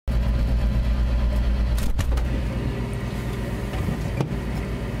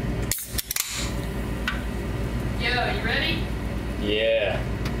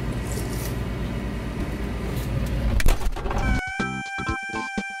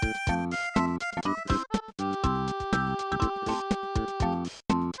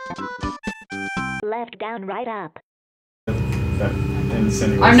left, down, right, up.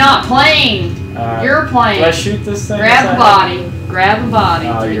 I'm not playing. You're playing. Do I shoot this thing? Grab a body. Grab a body.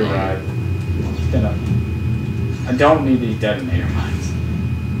 Oh, you're right. I don't need these detonator mines.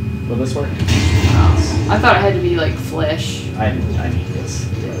 Will this work? Oh, I thought it had to be like flesh. I need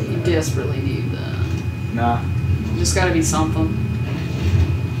this. You desperately need that. Nah. Just gotta be something.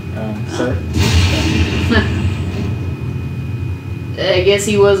 Sir? I guess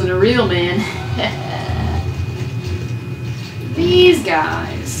he wasn't a real man. These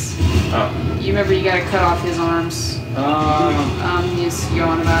guys. Oh. You remember you gotta cut off his arms. He's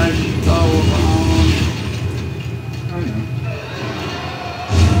going about it. Oh, I don't know.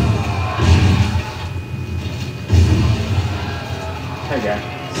 Hey guy,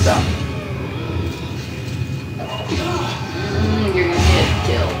 stop. You're gonna get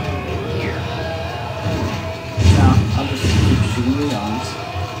killed. Here. No, I'll just keep shooting the arms.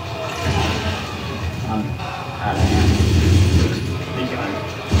 I'm out of hand. Big gun.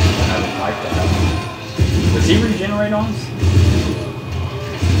 I don't like that. Does he regenerate arms?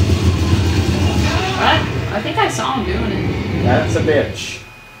 What? I think I saw him doing it. That's a bitch.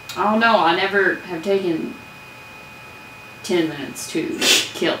 I don't know. I never have taken 10 minutes to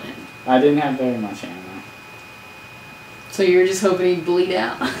kill him. I didn't have very much ammo. So you're just hoping he'd bleed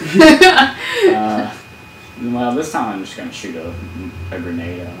out? Well, this time I'm just gonna shoot a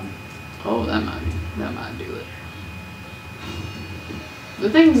grenade at him. Oh, that might do it. The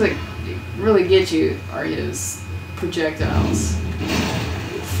things that really get you are his projectiles.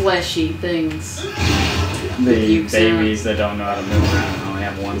 Fleshy things. The babies that don't know how to move around and only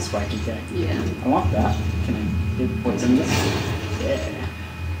have one spiky kick. Yeah. I want that. Can I get what's in this? Yeah.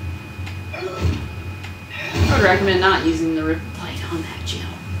 I would recommend not using the ripper blade on that Jill.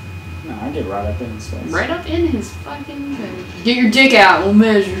 No, I get right up in his face. Right up in his fucking thing. Get your dick out, we'll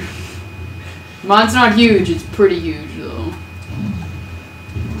measure. Mine's not huge, it's pretty huge though.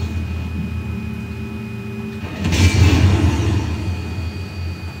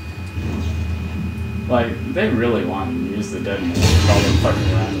 Like, they really want to use the detonator. All the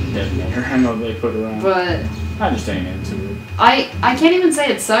fucking around the detonator I know they put around. But I just ain't into it. I can't even say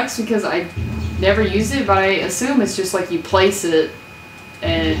it sucks because I never use it, but I assume it's just like you place it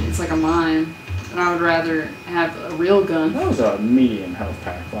and it's like a mine. And I would rather have a real gun. That was a medium health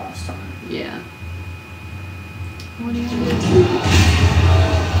pack last time. Yeah. What do you do?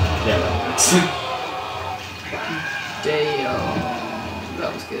 Yeah, that works. Damn.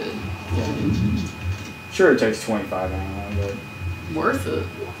 That was good. Yeah. Sure, it takes 25 ammo, but Worth it.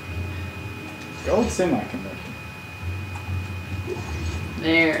 gold semiconductor.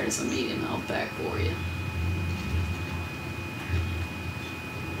 There's a medium health pack for you.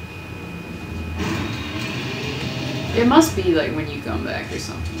 It must be like when you come back or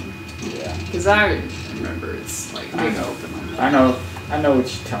something. Yeah. Because I remember it's like big open. I know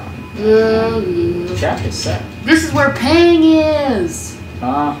what you're talking about. Chapter 7. This is where Pang is!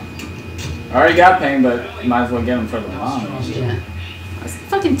 I already got Pang, but might as well get him for the long. Yeah. That's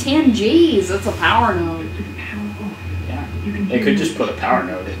fucking 10 G's. That's a power node. Yeah. They could just put a power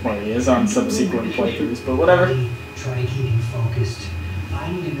node where he is on subsequent playthroughs, but whatever. Try to keep him focused. I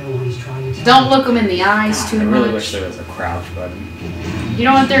need to know what he's trying to tell Don't look him in the eyes too I much. really wish there was a crouch button. You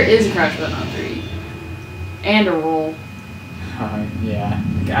know what? There is a crouch button on 3. And a roll. Yeah.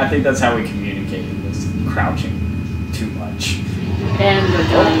 I think that's how we communicated, was crouching too much. And the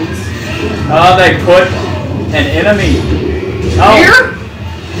guns. Oh, they put an enemy. Oh. Here?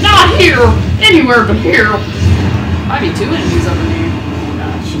 Not here! Anywhere but here! Might be 2 enemies up in here.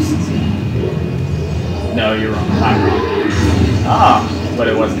 Nah, it's just... No, you're wrong. I'm wrong. Ah, but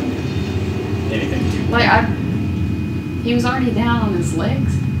it wasn't anything too... Like, he was already down on his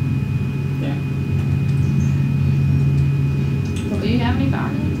legs. Yeah. Do you have any power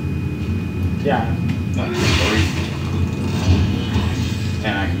guns? Yeah. 3.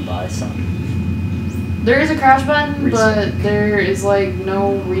 And I can buy some. There is a crouch button, Respect. but there is like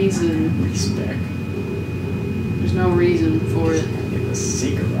no reason. Respect. There's no reason for it. Get the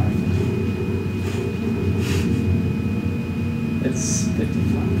secret rifle. It's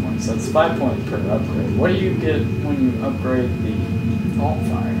 55 points. That's 5 points per upgrade. What do you get when you upgrade the alt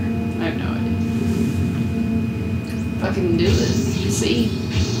fire? I have no idea. Fucking do it. See?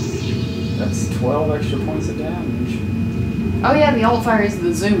 That's 12 extra points of damage. Oh yeah, the alt fire is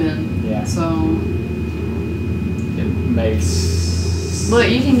the zoom in. Yeah. So It makes... look,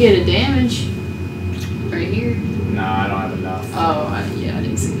 you can get a damage right here. No, I don't have enough. Oh, yeah, I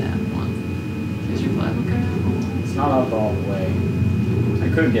didn't see that one. Is your plasma card out? It's not up all the way. I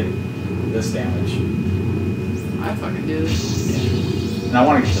could get this damage. I fucking do it. Yeah. And I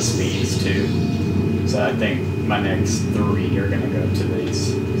want to get the speeds too. So I think my next 3 are gonna go to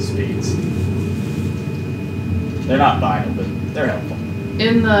these speeds. They're not vital, but they're helpful.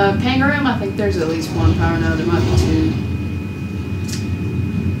 In the ping room, I think there's at least 1 power node. There might be 2.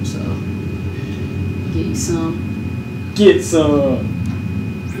 So, get you some. Get some!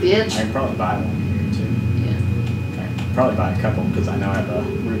 Bitch. I can probably buy one here too. Yeah. I can probably buy a couple because I know I have a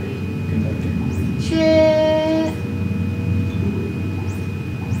ruby conductor. Shit.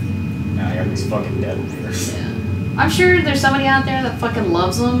 And I got these fucking devil ears. Yeah. I'm sure there's somebody out there that fucking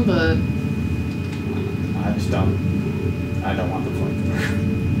loves them, but I just don't. I don't want the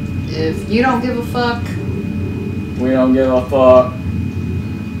flamethrower. if you don't give a fuck, We don't give a fuck.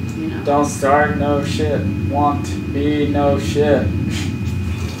 you know. Don't start no shit. Want be no shit.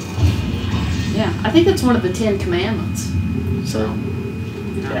 Yeah, I think that's one of the 10 commandments. So,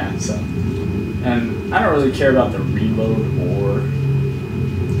 yeah, so. And I don't really care about the reload or.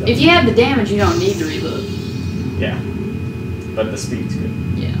 If you have the damage, you don't need to reload. Yeah. But the speed's good.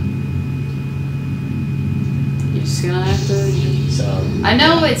 Yeah. You're just gonna have to. So. I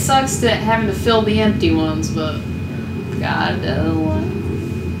know it sucks that having to fill the empty ones, but God,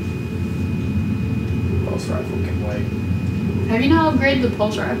 Pulse rifle can wait. have you not upgraded the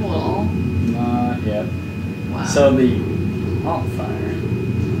pulse rifle at all? Not yet. Wow. So the alt fire.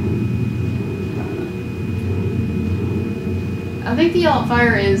 I think the alt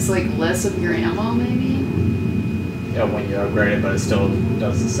fire is like less of your ammo, maybe. Yeah, when you upgrade it, but it still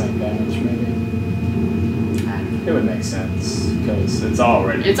does the same damage, maybe. I don't know. It would make sense because it's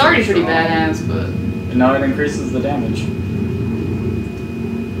already. It's already pretty strong. badass, but No, it increases the damage.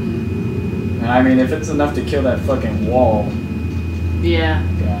 And I mean, if it's enough to kill that fucking wall yeah.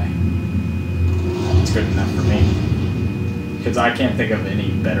 guy, it's good enough for me. Because I can't think of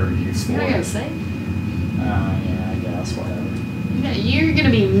any better use for What are you it. gonna say? Yeah, I guess, whatever. Yeah, you're gonna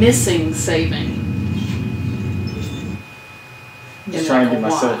be missing saving. Just In trying like to a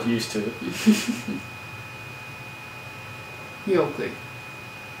get myself while. used to it. Real quick.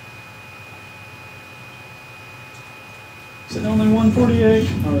 Is it only 148?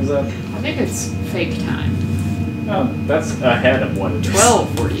 Or is that? I think it's fake time. Oh, that's ahead of what it is.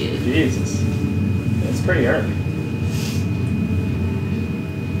 12:48. Jesus. It's pretty early.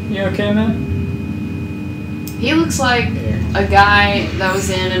 You okay, man? He looks like Here. a guy that was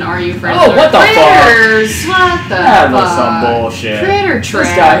in an Are You Friends? Oh, what the fuck? Critters! What the That was fuck? some bullshit. Critter trap.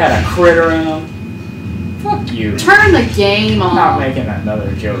 This guy had a critter in him. Fuck you. Turn the game I'm not on. making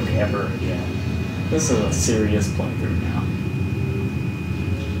another joke ever again. This is a serious playthrough now.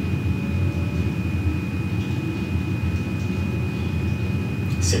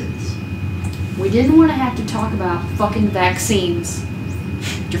 Serious. We didn't want to have to talk about fucking vaccines.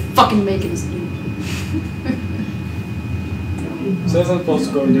 You're fucking making us do. Says I'm supposed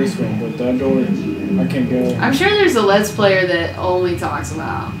to go this way, but that door, I can't go. I'm sure there's a Let's Player that only talks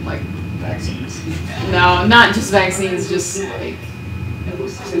about, like, Vaccines. no, not just vaccines, just, like,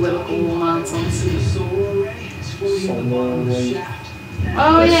 political nonsense.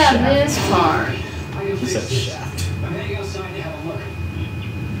 Oh, yeah, this part. He said shaft.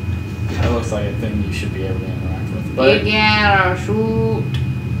 That looks like a thing you should be able to interact with. You But gotta shoot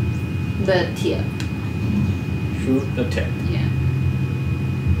the tip. shoot the tip Yeah.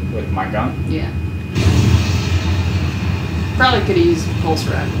 with my gun. Yeah. Probably could have used a pulse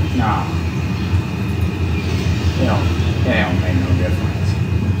rifle. Nah. It don't make no difference.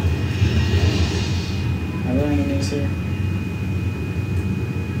 Are there enemies here?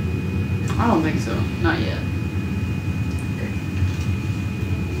 I don't think so. Not yet.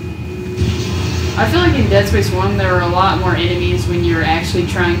 I feel like in Dead Space 1 there were a lot more enemies when you were actually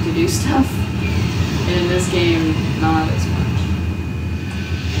trying to do stuff. And in this game, not as much.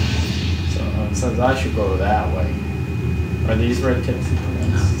 So it says I should go that way. Are these red tips?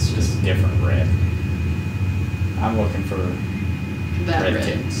 It's just different red. I'm looking for That red red.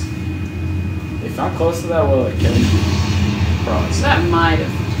 tips. If I'm close to that, will it kill me? Probably. So that might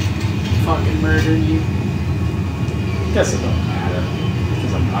have fucking murdered you. Guess it don't matter.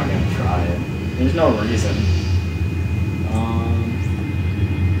 Because I'm not gonna try it. There's no reason.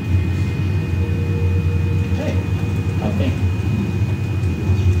 Hey, I think.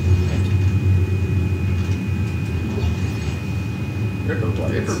 Thank you. Ripper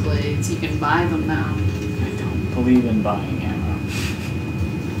blades. Ripper blades, you can buy them now. I don't believe in buying ammo.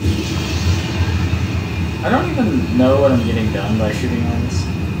 I don't even know what I'm getting done by shooting on this.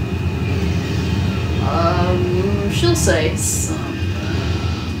 She'll say some.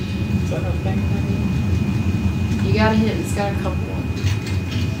 Is that a thing? You gotta hit, it's got a couple.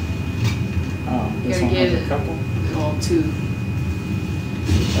 Oh, You this gotta one get has it. a couple? Well, 2.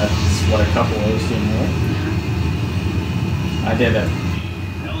 That's what a couple is, you know. I did it.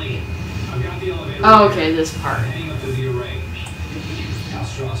 Ellie, I've got the elevator. Oh, okay, this part. Heading up to the array. How's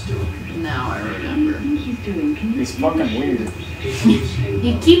Strauss doing? Now I remember. He's fucking weird.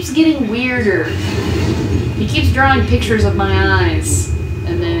 He keeps getting weirder. He keeps drawing pictures of my eyes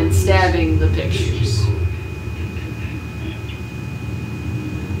and then stabbing the pictures.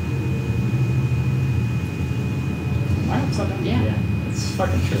 Am I upside down? Yeah. It's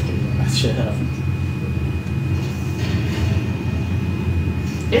fucking tricky when that shit happens.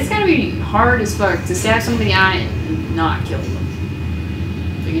 It's gotta be hard as fuck to stab somebody in the eye and not kill them.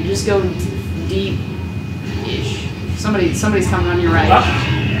 Like you just go deep-ish. Somebody's coming on your right.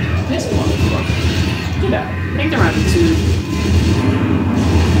 Ah, this motherfucker. Get out. I think they're running two.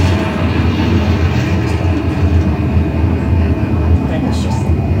 I think it's just. I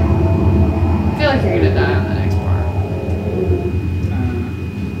feel like you're gonna die on the next part.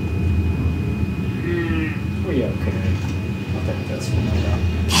 We okay. I'll take this one.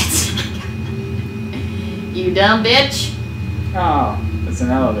 You dumb bitch. Oh, it's an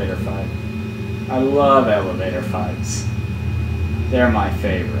elevator fight. I love elevator fights. They're my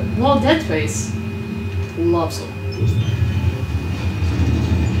favorite. Well, Dead Space loves them.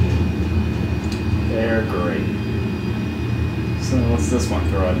 They're great. So what's this one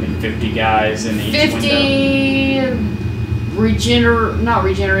throw at me? 50 guys in each 50 window? not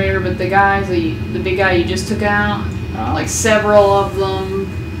regenerator, but the guys, the big guy you just took out. Oh. Like several of them.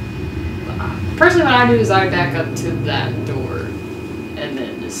 Personally, what I do is I back up to that door, and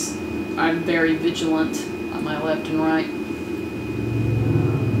then just I'm very vigilant on my left and right.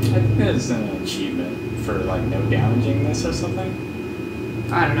 I think there's an achievement for like no damaging this or something.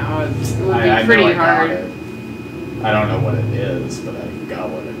 I don't know. It would I be know pretty I got hard. it. I don't know what it is, but I got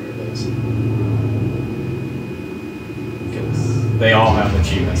whatever it is. Because they all have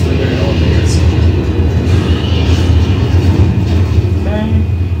achievements for their elevators. Okay.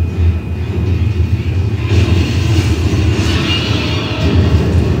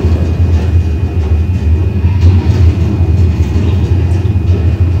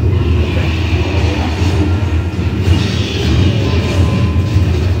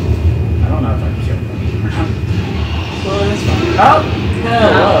 Oh,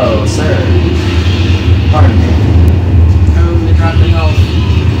 hello, sir. Pardon me. Oh, they dropped the health.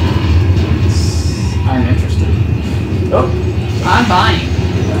 I'm interested. Oh. I'm buying.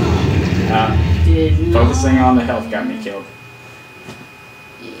 Did not. Focusing on the health got me killed.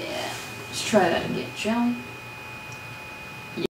 Yeah. Let's try that again, shall we?